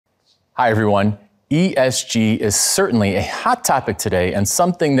Hi, everyone. ESG is certainly a hot topic today and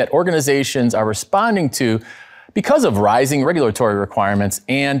something that organizations are responding to because of rising regulatory requirements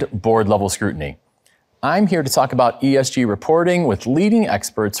and board-level scrutiny. I'm here to talk about ESG reporting with leading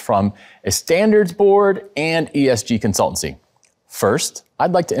experts from a standards board and ESG consultancy. First,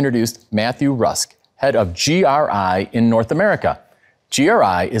 I'd like to introduce Matthew Rusk, head of GRI in North America.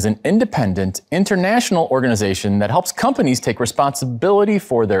 GRI is an independent international organization that helps companies take responsibility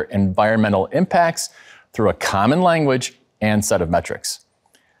for their environmental impacts through a common language and set of metrics.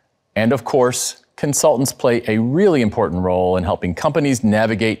 And of course, consultants play a really important role in helping companies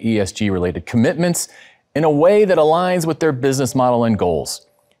navigate ESG-related commitments in a way that aligns with their business model and goals.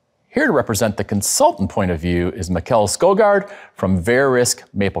 Here to represent the consultant point of view is Mikkel Skogard from Verisk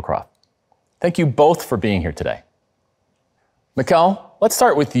Maplecroft. Thank you both for being here today. Mikkel, let's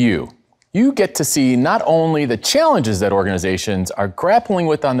start with you. You get to see not only the challenges that organizations are grappling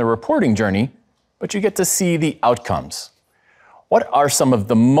with on their reporting journey, but you get to see the outcomes. What are some of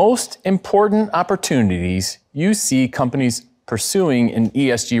the most important opportunities you see companies pursuing in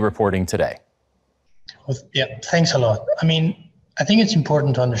ESG reporting today? Well, yeah, thanks a lot. I think it's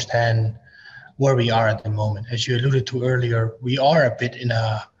important to understand where we are at the moment. As you alluded to earlier, we are a bit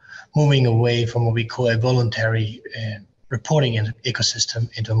moving away from what we call a voluntary reporting ecosystem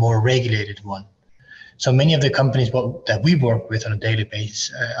into a more regulated one. So many of the companies that we work with on a daily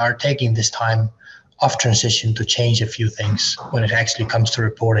basis are taking this time of transition to change a few things when it actually comes to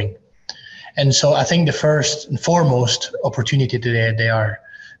reporting. And so I think the first and foremost opportunity today they are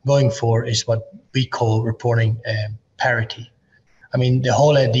going for is what we call reporting parity. The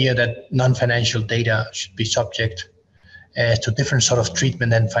whole idea that non-financial data should be subject to different sort of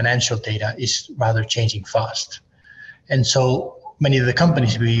treatment than financial data is rather changing fast. And so many of the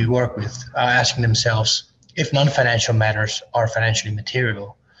companies we work with are asking themselves, if non-financial matters are financially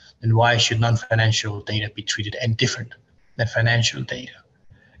material, then why should non-financial data be treated any different than financial data?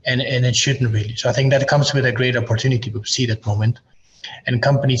 And it shouldn't really. So I think that comes with a great opportunity we see at that moment. And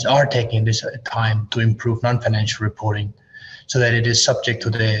companies are taking this time to improve non-financial reporting so that it is subject to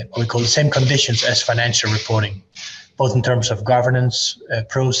what we call the same conditions as financial reporting, both in terms of governance,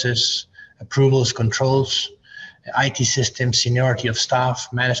 process, approvals, controls, IT systems, seniority of staff,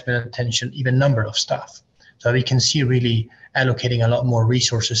 management attention, even number of staff. So we can see really allocating a lot more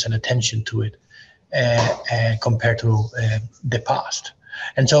resources and attention to it compared to the past.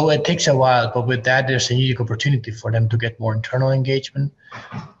 And so it takes a while, but with that, there's a unique opportunity for them to get more internal engagement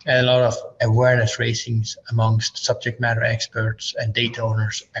and a lot of awareness raisings amongst subject matter experts and data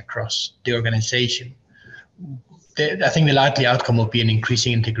owners across the organization. I think the likely outcome will be an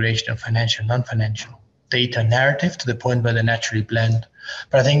increasing integration of financial and non-financial data narrative to the point where they naturally blend.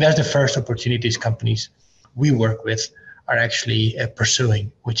 But I think that's the first opportunities companies we work with are actually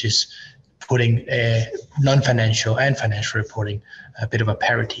pursuing, which is putting non-financial and financial reporting a bit of a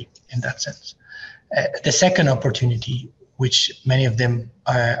parity in that sense. The second opportunity, which many of them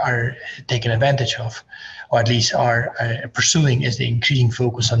are taking advantage of, or at least are pursuing, is the increasing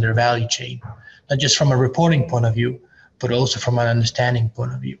focus on their value chain, not just from a reporting point of view, but also from an understanding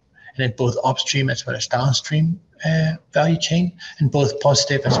point of view. And in both upstream as well as downstream value chain, and both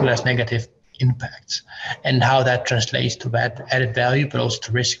positive as well as negative impacts, and how that translates to added value, but also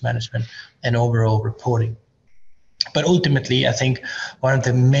to risk management and overall reporting. But ultimately, I think one of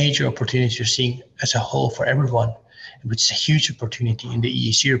the major opportunities you're seeing as a whole for everyone, which is a huge opportunity in the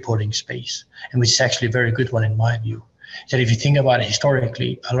ESG reporting space, and which is actually a very good one in my view, is that if you think about it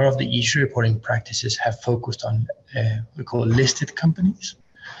historically, a lot of the ESG reporting practices have focused on we call listed companies.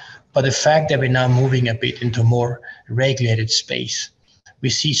 But the fact that we're now moving a bit into a more regulated space, we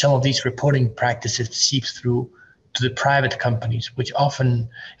see some of these reporting practices seep through to the private companies, which often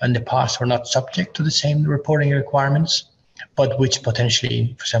in the past were not subject to the same reporting requirements, but which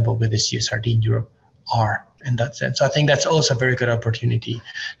potentially, for example, with the CSRD in Europe, are in that sense. So I think that's also a very good opportunity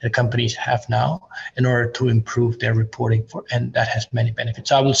that companies have now in order to improve their reporting, and that has many benefits.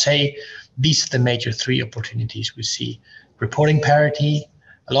 So I will say these are the major three opportunities we see: reporting parity,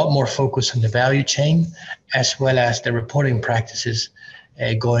 a lot more focus on the value chain, as well as the reporting practices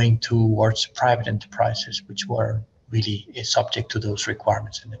going towards private enterprises, which were really subject to those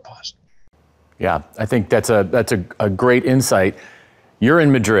requirements in the past. Yeah, I think that's a great insight. You're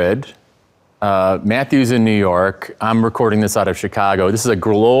in Madrid, Matthew's in New York. I'm recording this out of Chicago. This is a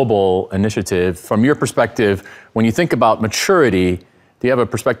global initiative. From your perspective, when you think about maturity, do you have a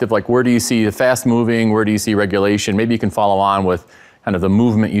perspective like where do you see the fast moving, where do you see regulation? Maybe you can follow on with kind of the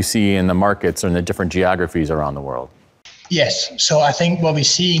movement you see in the markets or in the different geographies around the world. Yes, so I think what we're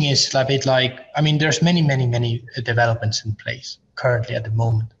seeing is a bit like, there's many developments in place currently at the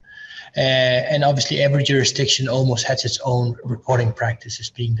moment. And obviously every jurisdiction almost has its own reporting practices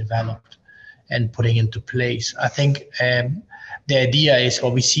being developed and putting into place. I think the idea is,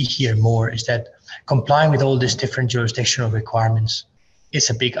 what we see here more is that complying with all these different jurisdictional requirements is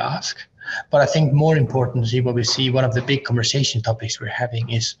a big ask. But I think more importantly, what we see, one of the big conversation topics we're having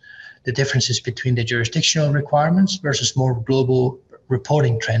is the differences between the jurisdictional requirements versus more global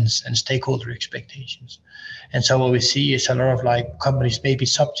reporting trends and stakeholder expectations. And so what we see is a lot of like companies may be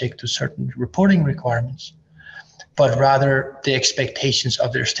subject to certain reporting requirements, but rather the expectations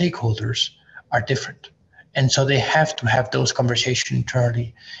of their stakeholders are different. And so they have to have those conversations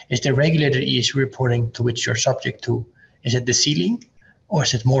internally. Is the regulated ESG reporting to which you're subject to, is it the ceiling, or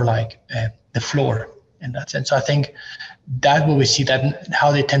is it more like the floor in that sense? So I think that what we see, that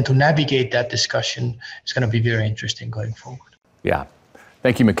how they tend to navigate that discussion is going to be very interesting going forward. Yeah.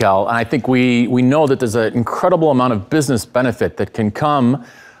 Thank you, Mikkel. I think we know that there's an incredible amount of business benefit that can come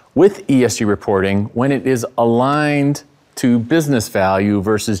with ESG reporting when it is aligned to business value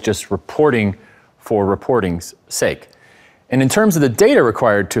versus just reporting for reporting's sake. And in terms of the data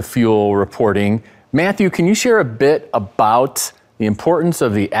required to fuel reporting, Matthew, can you share a bit about the importance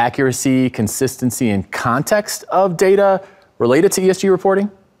of the accuracy, consistency, and context of data related to ESG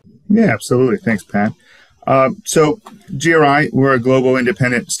reporting? Yeah, absolutely. Thanks, Pat. So GRI, we're a global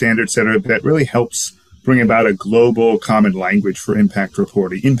independent standard setter that really helps bring about a global common language for impact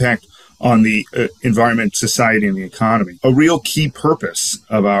reporting, impact on the environment, society, and the economy. A real key purpose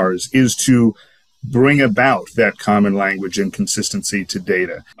of ours is to bring about that common language and consistency to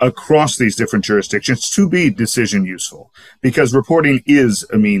data across these different jurisdictions to be decision useful, because reporting is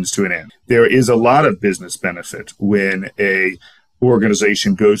a means to an end. There is a lot of business benefit when a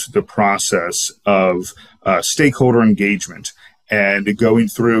organization goes through the process of stakeholder engagement and going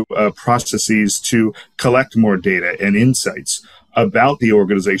through processes to collect more data and insights about the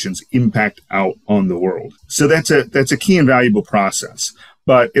organization's impact out on the world. So that's a key and valuable process.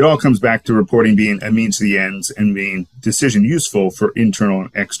 But it all comes back to reporting being a means to the ends and being decision useful for internal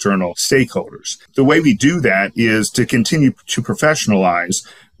and external stakeholders. The way we do that is to continue to professionalize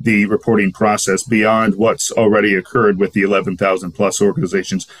the reporting process beyond what's already occurred with the 11,000 plus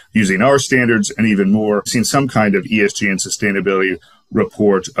organizations using our standards, and even more, seen some kind of ESG and sustainability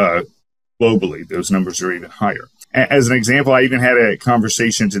report globally. Those numbers are even higher. As an example, I even had a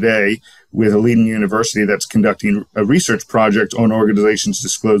conversation today with a leading university that's conducting a research project on organizations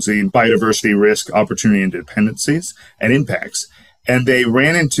disclosing biodiversity risk, opportunity, and dependencies and impacts. And they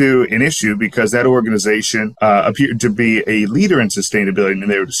ran into an issue because that organization appeared to be a leader in sustainability in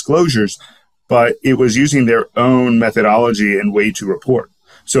their disclosures, but it was using their own methodology and way to report.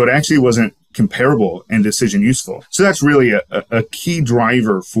 So it actually wasn't comparable and decision useful. So that's really a key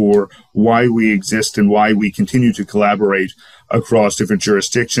driver for why we exist and why we continue to collaborate across different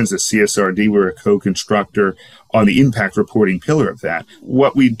jurisdictions. At CSRD, we're a co-constructor on the impact reporting pillar of that.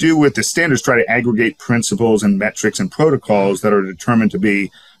 What we do with the standards, try to aggregate principles and metrics and protocols that are determined to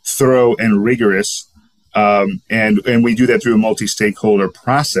be thorough and rigorous. And we do that through a multi-stakeholder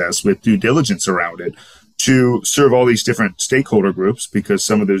process with due diligence around it, to serve all these different stakeholder groups, because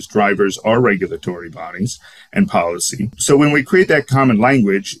some of those drivers are regulatory bodies and policy. So when we create that common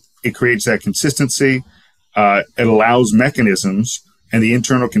language, it creates that consistency. It allows mechanisms and the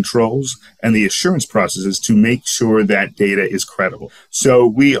internal controls and the assurance processes to make sure that data is credible. So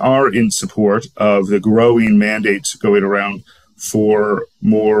we are in support of the growing mandates going around for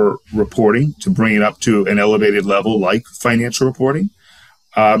more reporting to bring it up to an elevated level like financial reporting.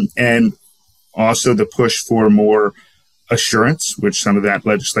 And also the push for more assurance, which some of that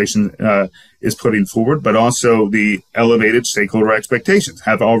legislation is putting forward, but also the elevated stakeholder expectations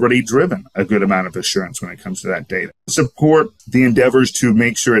have already driven a good amount of assurance when it comes to that data. Support the endeavors to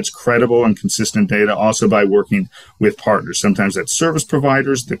make sure it's credible and consistent data also by working with partners. Sometimes that's service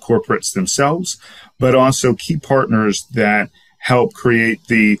providers, the corporates themselves, but also key partners that help create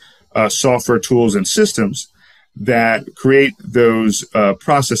the software tools and systems that create those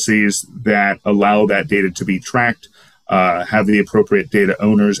processes that allow that data to be tracked, have the appropriate data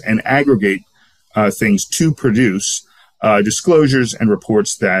owners, and aggregate things to produce disclosures and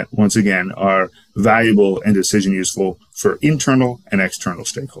reports that, once again, are valuable and decision useful for internal and external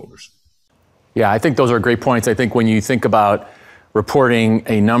stakeholders. Yeah, I think those are great points. I think when you think about reporting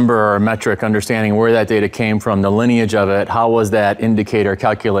a number or a metric, understanding where that data came from, the lineage of it, how was that indicator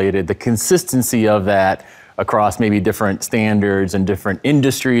calculated, the consistency of that across maybe different standards and different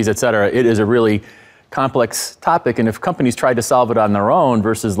industries, et cetera. It is a really complex topic. And if companies try to solve it on their own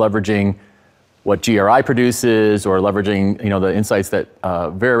versus leveraging what GRI produces or leveraging the insights that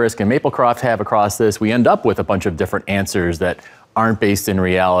Verisk and Maplecroft have across this, we end up with a bunch of different answers that aren't based in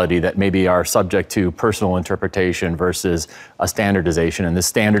reality, that maybe are subject to personal interpretation versus a standardization. And the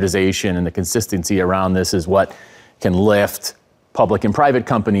standardization and the consistency around this is what can lift public and private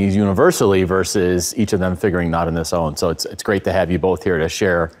companies universally versus each of them figuring it out on its own. So it's great to have you both here to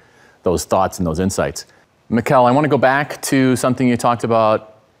share those thoughts and those insights. Mikkel, I want to go back to something you talked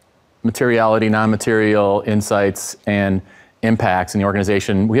about, materiality, non-material insights and impacts in the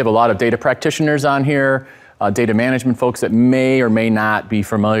organization. We have a lot of data practitioners on here, data management folks that may or may not be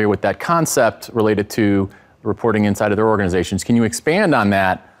familiar with that concept related to reporting inside of their organizations. Can you expand on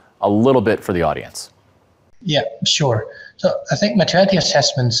that a little bit for the audience? Yeah, sure. So I think materiality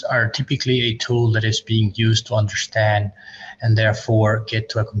assessments are typically a tool that is being used to understand and therefore get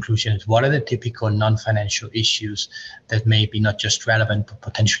to a conclusion. What are the typical non-financial issues that may be not just relevant, but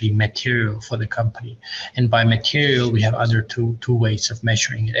potentially material for the company? And by material, we have other two ways of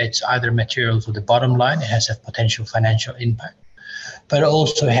measuring it. It's either material to the bottom line, it has a potential financial impact, but it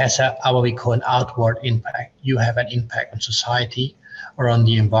also has what we call an outward impact. You have an impact on society or on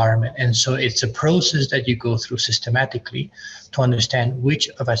the environment. And so it's a process that you go through systematically to understand which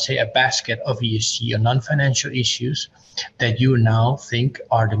of, I say, a basket of ESG or non-financial issues that you now think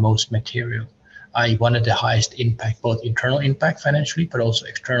are the most material, i.e. one of the highest impact, both internal impact financially, but also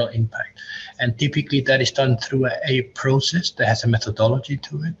external impact. And typically that is done through a process that has a methodology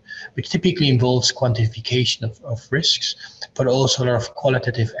to it, which typically involves quantification of risks, but also a lot of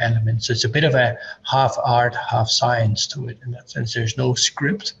qualitative elements. So it's a bit of a half art, half science to it. In that sense, there's no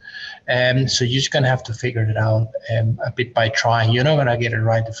script. So you're just going to have to figure it out a bit by trying. You're not going to get it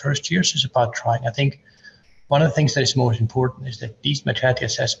right the first year, so it's about trying. I think one of the things that is most important is that these materiality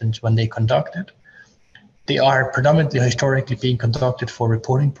assessments, when they conducted, they are predominantly historically being conducted for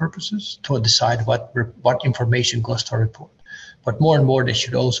reporting purposes to decide what information goes to a report. But more and more, they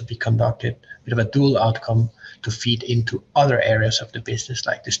should also be conducted with a dual outcome to feed into other areas of the business,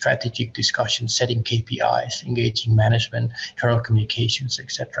 like the strategic discussion, setting KPIs, engaging management, internal communications,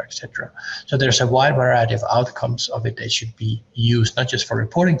 et cetera, et cetera. So there's a wide variety of outcomes of it that should be used, not just for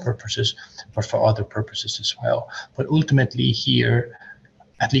reporting purposes, but for other purposes as well. But ultimately here,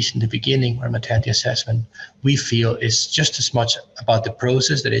 at least in the beginning, where materiality assessment, we feel is just as much about the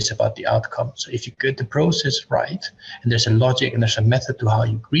process that is about the outcome. So if you get the process right, and there's a logic and there's a method to how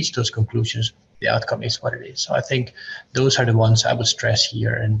you reach those conclusions, the outcome is what it is. So I think those are the ones I would stress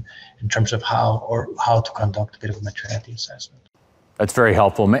here in terms of how to conduct a bit of a materiality assessment. That's very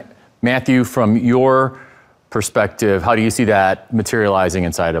helpful. Matthew, from your perspective, how do you see that materializing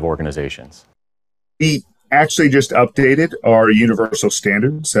inside of organizations? We actually just updated our universal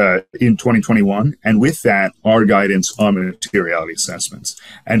standards in 2021, and with that, our guidance on materiality assessments.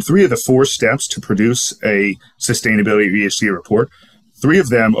 And 3 of the 4 steps to produce a sustainability ESG report, 3 of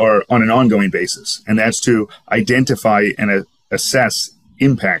them are on an ongoing basis, and that's to identify and assess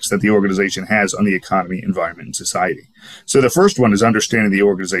impacts that the organization has on the economy, environment, and society. So the first one is understanding the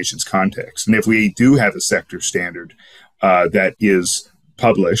organization's context. And if we do have a sector standard that is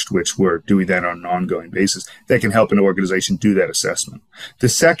published, which we're doing that on an ongoing basis, that can help an organization do that assessment. The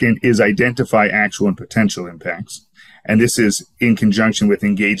second is identify actual and potential impacts. And this is in conjunction with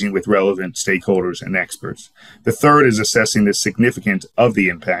engaging with relevant stakeholders and experts. The third is assessing the significance of the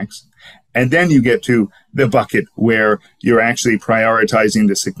impacts. And then you get to the bucket where you're actually prioritizing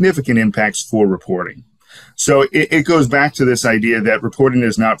the significant impacts for reporting. So it goes back to this idea that reporting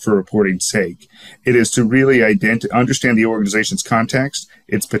is not for reporting's sake. It is to really understand the organization's context,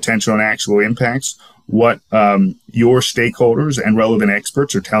 its potential and actual impacts, what your stakeholders and relevant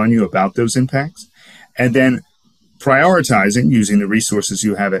experts are telling you about those impacts, and then prioritizing using the resources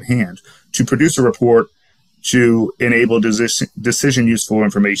you have at hand to produce a report to enable decision useful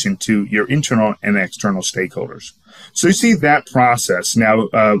information to your internal and external stakeholders. So you see that process now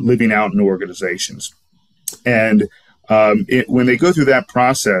living out in organizations. And when they go through that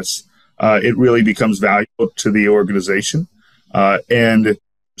process, it really becomes valuable to the organization and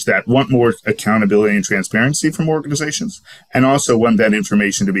that want more accountability and transparency from organizations, and also want that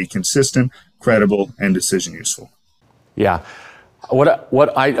information to be consistent, credible, and decision useful. Yeah.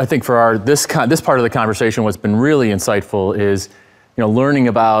 What I think for this part of the conversation, what's been really insightful is, learning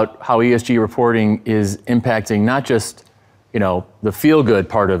about how ESG reporting is impacting not just, the feel-good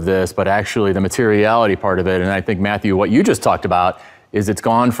part of this, but actually the materiality part of it. And I think, Matthew, what you just talked about is it's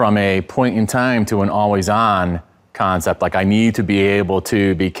gone from a point in time to an always-on concept. Like, I need to be able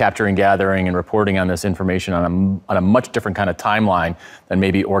to be capturing, gathering, and reporting on this information on a much different kind of timeline than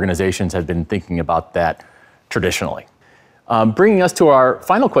maybe organizations have been thinking about that traditionally. Bringing us to our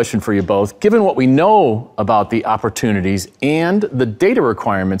final question for you both, given what we know about the opportunities and the data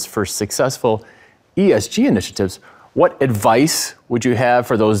requirements for successful ESG initiatives, What advice would you have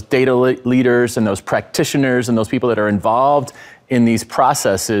for those data leaders and those practitioners and those people that are involved in these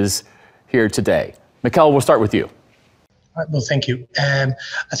processes here today? Mikkel, we'll start with you. All right, well, thank you. I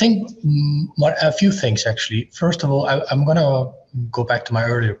think a few things, actually. First of all, I'm going to go back to my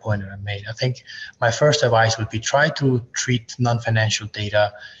earlier point that I made. I think my first advice would be try to treat non-financial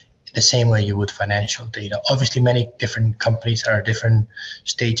data the same way you would financial data. Obviously, many different companies are at different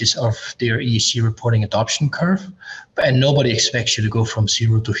stages of their ESG reporting adoption curve, and nobody expects you to go from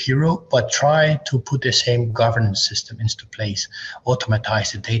zero to hero, but try to put the same governance system into place,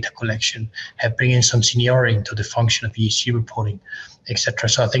 automatize the data collection, bring in some seniority into the function of ESG reporting, etc.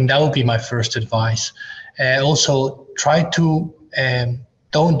 So I think that would be my first advice. Also, try to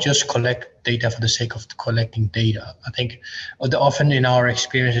don't just collect data for the sake of collecting data. I think often in our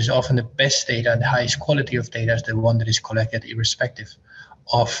experience is often the best data and the highest quality of data is the one that is collected irrespective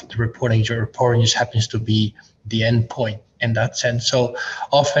of the reporting. Your reporting just happens to be the end point in that sense. So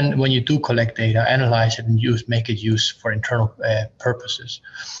often when you do collect data, analyze it and make it use for internal purposes.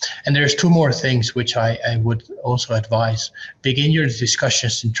 And there's two more things which I would also advise. Begin your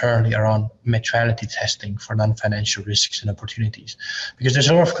discussions internally around materiality testing for non-financial risks and opportunities, because there's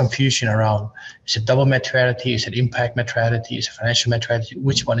a lot of confusion around, is it double materiality, is it impact materiality, is it financial materiality,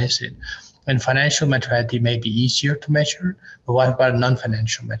 which one is it? And financial materiality may be easier to measure, but what about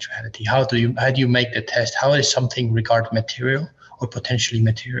non-financial materiality? How do you make the test? How is something regarded material or potentially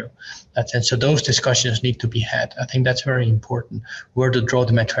material? And so those discussions need to be had. I think that's very important. Where to draw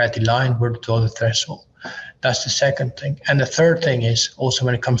the materiality line, where to draw the threshold. That's the second thing. And the third thing is also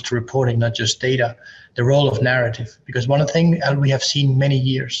when it comes to reporting, not just data, the role of narrative. Because one thing we have seen many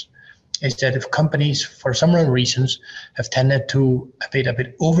years is that if companies, for some reasons, have tended to a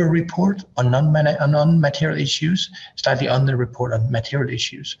bit over-report on non-material issues, slightly under-report on material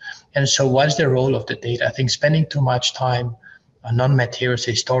issues. And so what is the role of the data? I think spending too much time on non-material,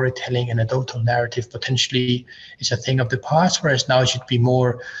 say storytelling and a total narrative potentially is a thing of the past, whereas now it should be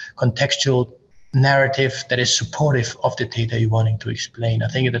more contextual narrative that is supportive of the data you're wanting to explain. I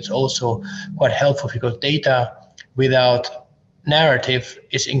think that's also quite helpful because data without narrative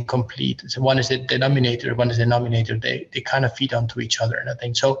is incomplete. So one is the denominator, one is the denominator. They kind of feed onto each other. And I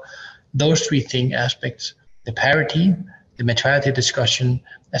think so those three aspects, the parity, the materiality discussion,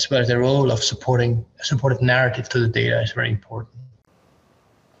 as well as the role of supporting a supportive narrative to the data is very important.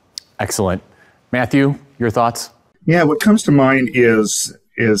 Excellent. Matthew, your thoughts? Yeah, what comes to mind is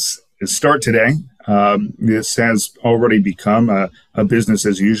start today. This has already become a business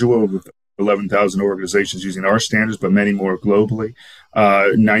as usual with 11,000 organizations using our standards, but many more globally.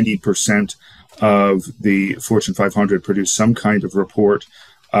 90% of the Fortune 500 produce some kind of report.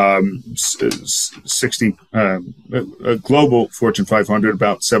 60 global Fortune 500,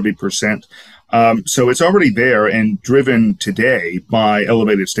 about 70%. So it's already there and driven today by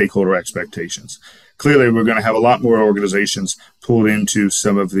elevated stakeholder expectations. Clearly, we're going to have a lot more organizations pulled into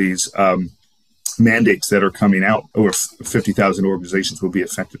some of these mandates that are coming out. Over 50,000 organizations will be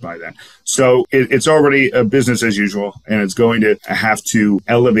affected by that. So it's already a business as usual, and it's going to have to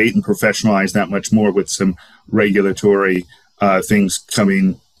elevate and professionalize that much more with some regulatory things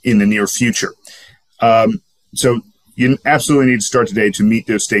coming in the near future. So you absolutely need to start today to meet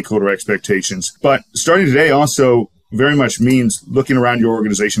those stakeholder expectations. But starting today also very much means looking around your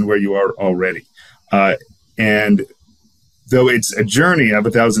organization where you are already. And though it's a journey of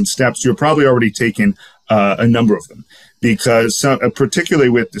 1,000 steps, you're probably already taken a number of them, because particularly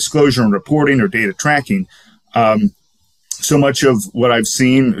with disclosure and reporting or data tracking, so much of what I've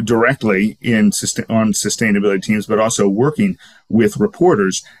seen directly on sustainability teams, but also working with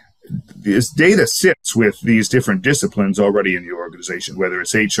reporters, this data sits with these different disciplines already in your organization, whether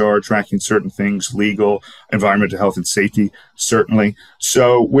it's HR, tracking certain things, legal, environmental health and safety, certainly.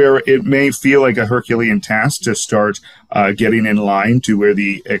 So where it may feel like a Herculean task to start getting in line to where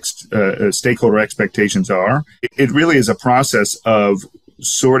the stakeholder expectations are, it really is a process of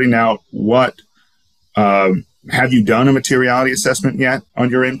sorting out what have you done a materiality assessment yet on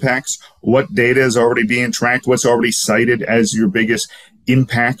your impacts? What data is already being tracked? What's already cited as your biggest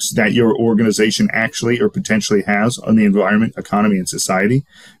impacts that your organization actually or potentially has on the environment, economy, and society?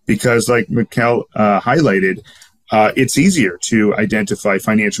 Because like Mikkel highlighted, it's easier to identify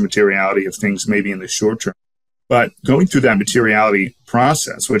financial materiality of things maybe in the short term. But going through that materiality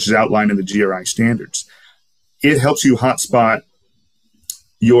process, which is outlined in the GRI standards, it helps you hotspot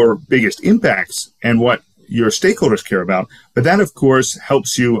your biggest impacts and what your stakeholders care about. But that, of course,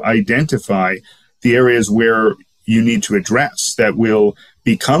 helps you identify the areas where you need to address that will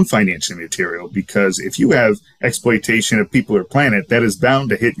become financially material, because if you have exploitation of people or planet, that is bound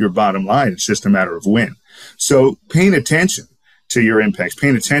to hit your bottom line. It's just a matter of when. So paying attention to your impacts,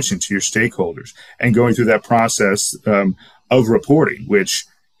 paying attention to your stakeholders, and going through that process of reporting, which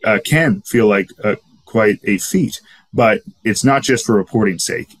can feel like quite a feat, but it's not just for reporting's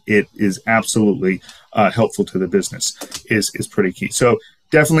sake. It is absolutely helpful to the business, is pretty key. So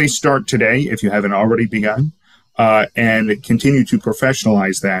definitely start today if you haven't already begun, and continue to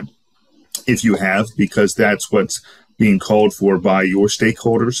professionalize that if you have, because that's what's being called for by your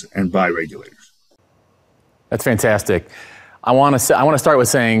stakeholders and by regulators. That's fantastic. I want to start with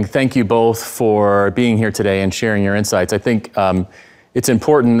saying thank you both for being here today and sharing your insights. I think it's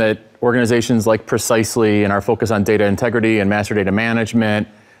important that organizations like Precisely and our focus on data integrity and master data management,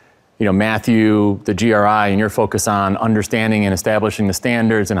 you know, Matthew, the GRI, and your focus on understanding and establishing the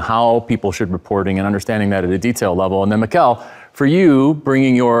standards and how people should reporting and understanding that at a detail level. And then Mikkel, for you,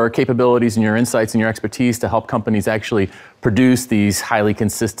 bringing your capabilities and your insights and your expertise to help companies actually produce these highly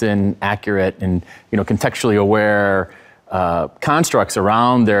consistent, accurate, and, you know, contextually aware constructs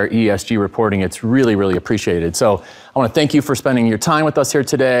around their ESG reporting. It's really, really appreciated. So I want to thank you for spending your time with us here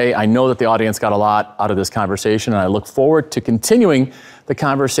today. I know that the audience got a lot out of this conversation, and I look forward to continuing the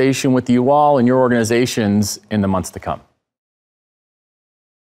conversation with you all and your organizations in the months to come.